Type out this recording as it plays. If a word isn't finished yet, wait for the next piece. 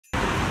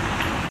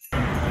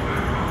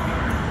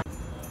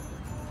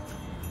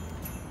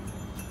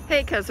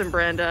Hey, Cousin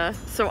Brenda.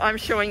 So I'm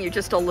showing you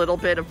just a little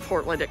bit of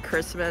Portland at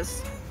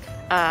Christmas.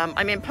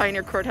 I'm in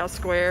Pioneer Courthouse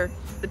Square.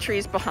 The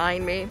tree's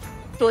behind me.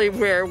 Really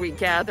where we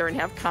gather and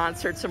have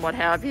concerts and what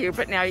have you.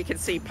 But now you can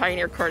see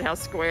Pioneer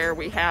Courthouse Square.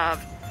 We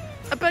have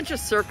a bunch of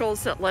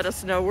circles that let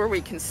us know where we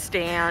can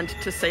stand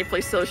to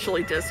safely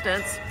socially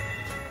distance.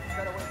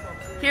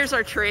 Here's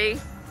our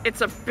tree.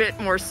 It's a bit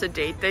more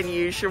sedate than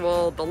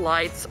usual. The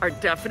lights are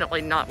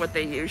definitely not what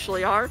they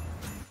usually are.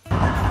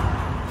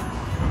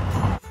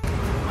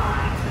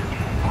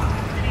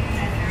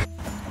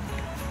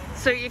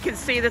 So you can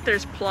see that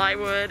there's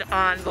plywood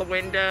on the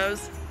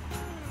windows.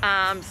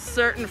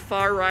 Certain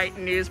far-right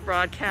news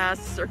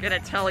broadcasts are going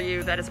to tell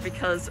you that it's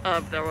because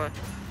of the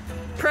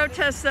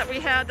protests that we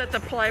had that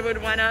the plywood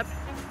went up.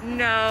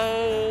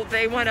 No,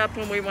 they went up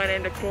when we went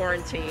into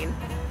quarantine.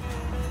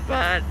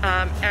 But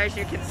as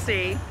you can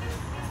see,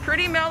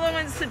 pretty mellow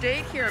and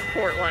sedate here in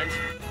Portland.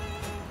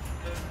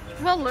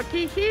 Well,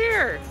 looky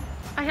here.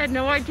 I had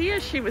no idea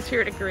she was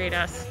here to greet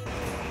us.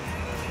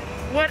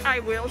 What I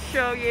will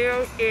show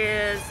you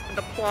is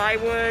the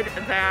plywood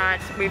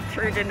that we've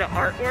turned into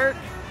artwork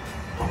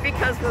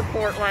because we're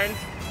Portland.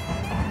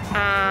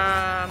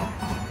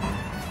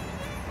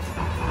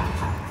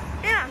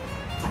 Yeah,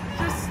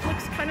 just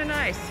looks kind of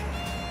nice.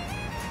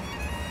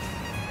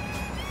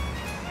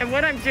 And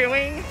what I'm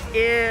doing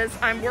is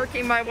I'm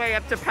working my way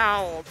up to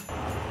Powell's.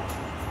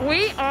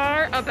 We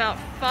are about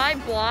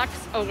 5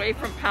 blocks away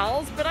from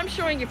Powell's, but I'm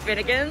showing you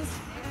Finnegan's.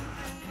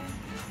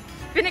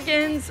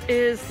 Finnegan's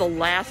is the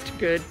last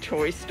good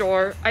toy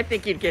store. I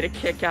think you'd get a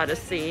kick out of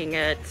seeing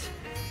it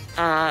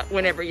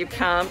whenever you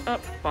come. Oh,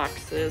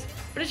 boxes.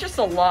 But it's just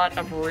a lot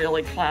of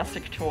really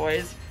classic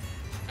toys,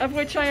 of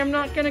which I am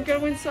not going to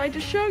go inside to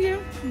show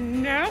you.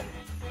 No.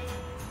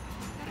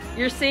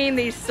 You're seeing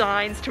these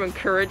signs to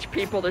encourage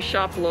people to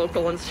shop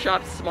local and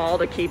shop small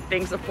to keep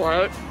things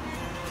afloat.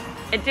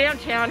 And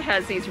downtown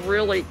has these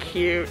really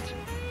cute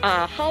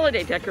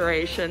holiday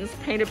decorations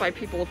painted by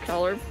people of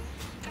color.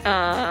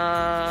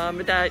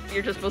 That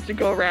you're just supposed to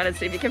go around and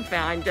see if you can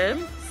find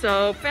them.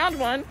 So found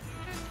one,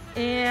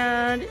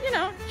 and you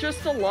know,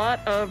 just a lot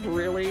of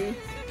really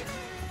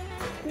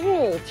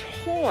cool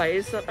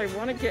toys that I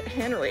want to get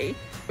Henry.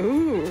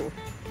 Ooh,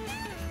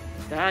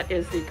 that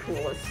is the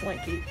coolest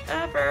Slinky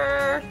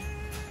ever.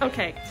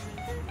 Okay,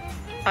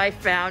 I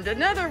found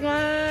another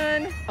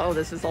one. Oh,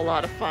 this is a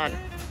lot of fun,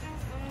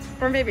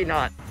 or maybe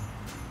not.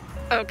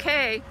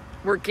 Okay,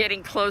 we're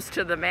getting close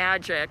to the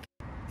magic.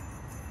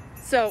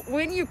 So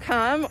when you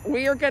come,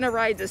 we are going to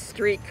ride the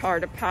streetcar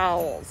to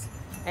Powell's.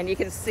 And you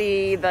can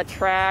see the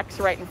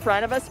tracks right in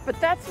front of us, but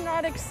that's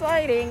not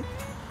exciting.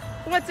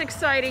 What's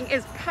exciting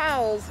is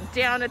Powell's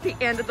down at the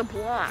end of the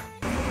block.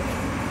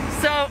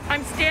 So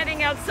I'm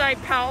standing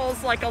outside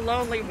Powell's like a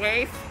lonely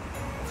waif,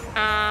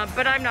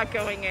 but I'm not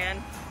going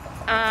in.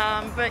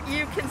 But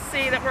you can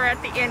see that we're at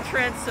the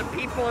entrance, so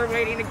people are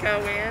waiting to go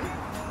in,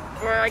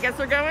 or I guess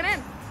they're going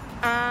in.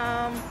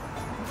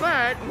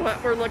 But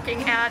what we're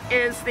looking at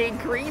is the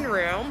green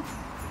room,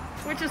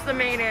 which is the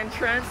main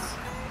entrance.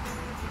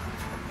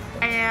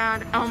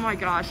 And oh my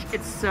gosh,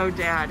 it's so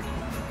dead.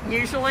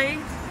 Usually,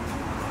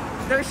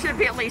 there should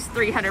be at least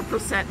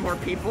 300% more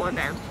people in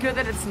there. Good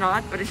that it's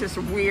not, but it's just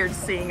weird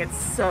seeing it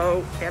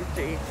so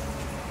empty.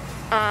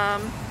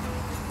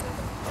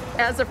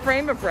 As a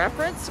frame of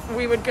reference,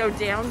 we would go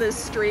down this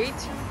street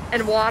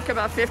and walk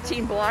about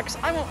 15 blocks.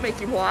 I won't make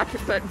you walk,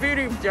 but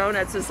Voodoo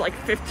Donuts is like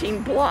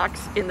 15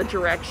 blocks in the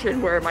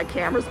direction where my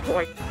camera's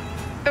pointing.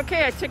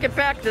 Okay, I took it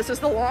back. This is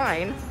the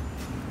line.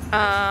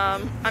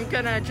 I'm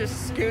gonna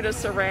just scoot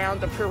us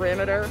around the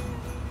perimeter.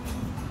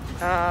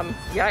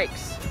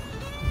 Yikes.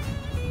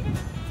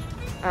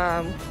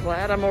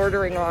 Glad I'm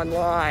ordering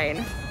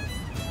online.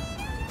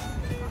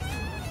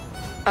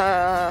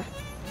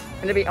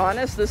 And to be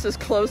honest, this is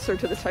closer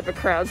to the type of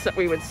crowds that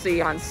we would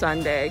see on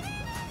Sunday.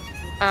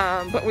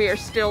 But we are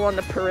still on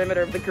the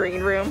perimeter of the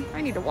green room.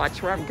 I need to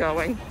watch where I'm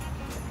going.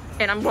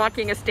 And I'm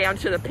walking us down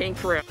to the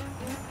pink room.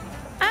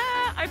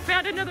 I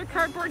found another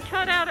cardboard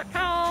cutout at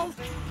Powell's.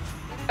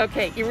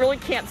 Okay, you really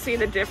can't see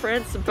the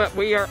difference, but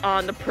we are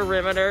on the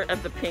perimeter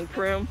of the pink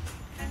room.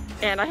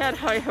 And I had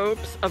high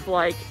hopes of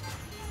like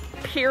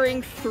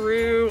peering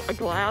through a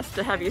glass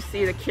to have you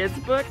see the kids'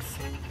 books.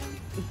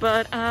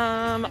 But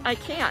I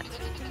can't.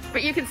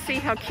 But you can see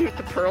how cute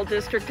the Pearl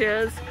District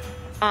is.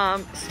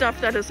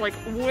 Stuff that is like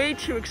way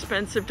too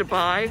expensive to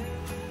buy,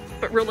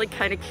 but really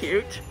kind of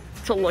cute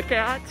to look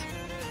at.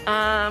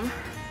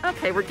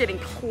 Okay, we're getting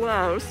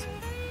close.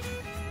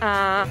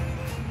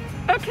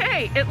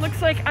 Okay, it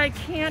looks like I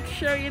can't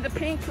show you the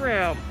pink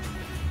room.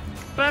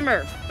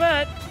 Bummer,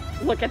 but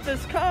look at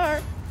this car.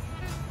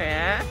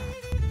 Okay,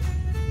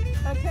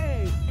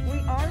 we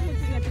are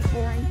looking at the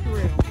orange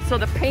room. So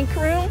the pink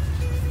room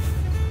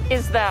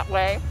is that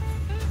way.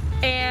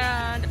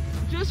 And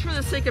just for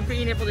the sake of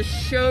being able to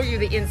show you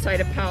the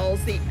inside of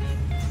Powell's, the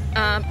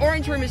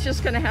orange room is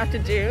just going to have to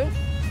do.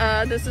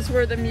 This is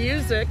where the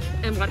music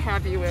and what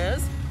have you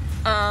is.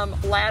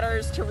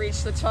 Ladders to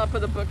reach the top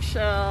of the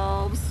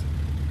bookshelves.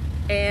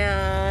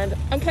 And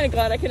I'm kind of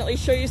glad I can at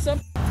least show you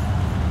some.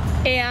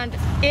 And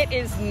It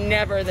is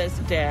never this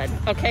dead,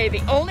 okay?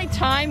 The only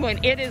time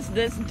when it is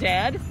this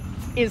dead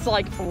is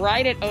like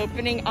right at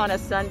opening on a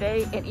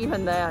Sunday, and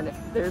even then,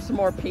 there's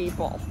more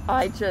people.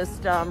 I've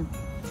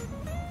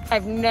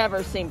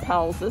never seen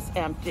Powell's this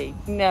empty,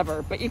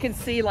 never. But you can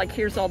see, like,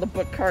 here's all the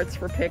book carts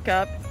for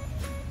pickup.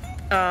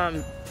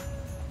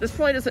 This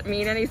probably doesn't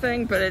mean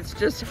anything, but it's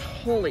just,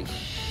 holy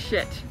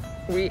shit,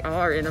 we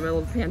are in the middle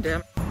of a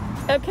pandemic.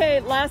 Okay,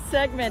 last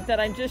segment that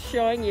I'm just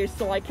showing you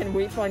so I can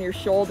weep on your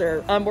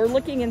shoulder. We're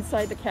looking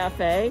inside the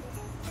cafe,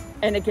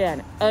 and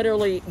again,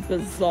 utterly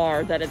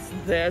bizarre that it's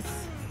this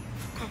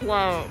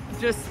closed,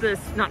 just this,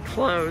 not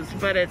closed,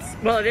 but it's,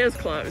 well, it is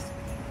closed.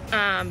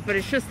 But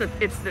it's just that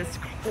it's this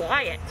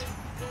quiet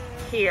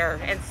here.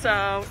 And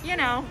so, you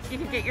know, you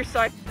can get your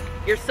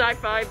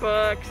sci-fi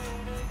books,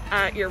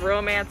 your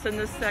romance in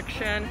this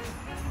section.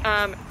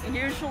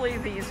 Usually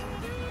these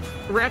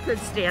record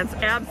stands, the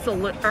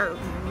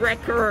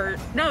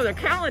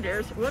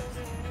calendars, whoops,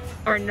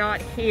 are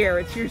not here.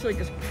 It's usually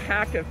just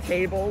packed of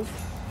tables.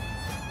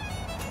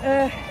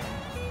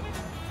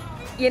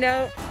 You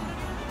know,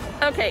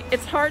 okay,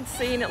 it's hard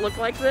seeing it look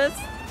like this.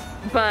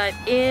 But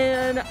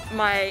in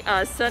my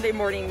Sunday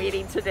morning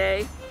meeting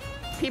today,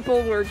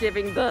 people were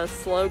giving the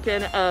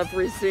slogan of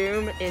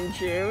resume in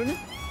June.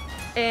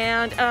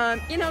 And,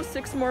 you know,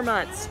 6 more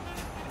months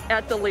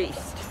at the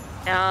least.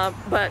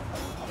 But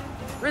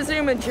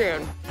resume in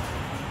June.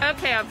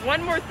 Okay, I have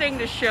one more thing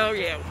to show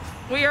you.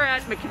 We are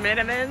at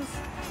McMenamins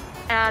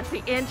at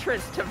the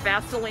entrance to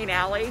Vaseline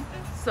Alley.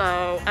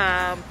 So,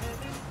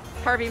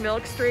 Harvey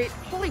Milk Street.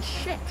 Holy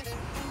shit.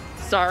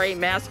 Sorry,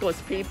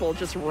 maskless people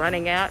just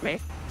running at me.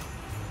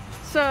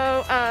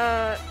 So,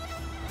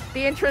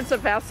 the entrance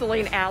of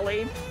Vaseline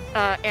Alley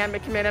and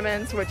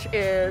McMenamins, which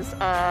is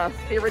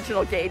the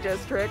original gay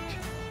district,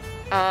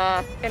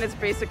 and it's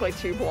basically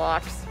 2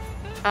 blocks.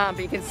 But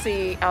you can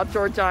see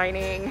outdoor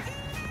dining.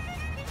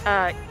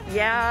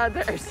 Yeah,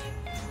 there's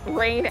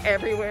rain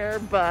everywhere,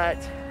 but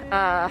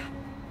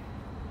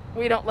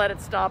we don't let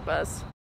it stop us.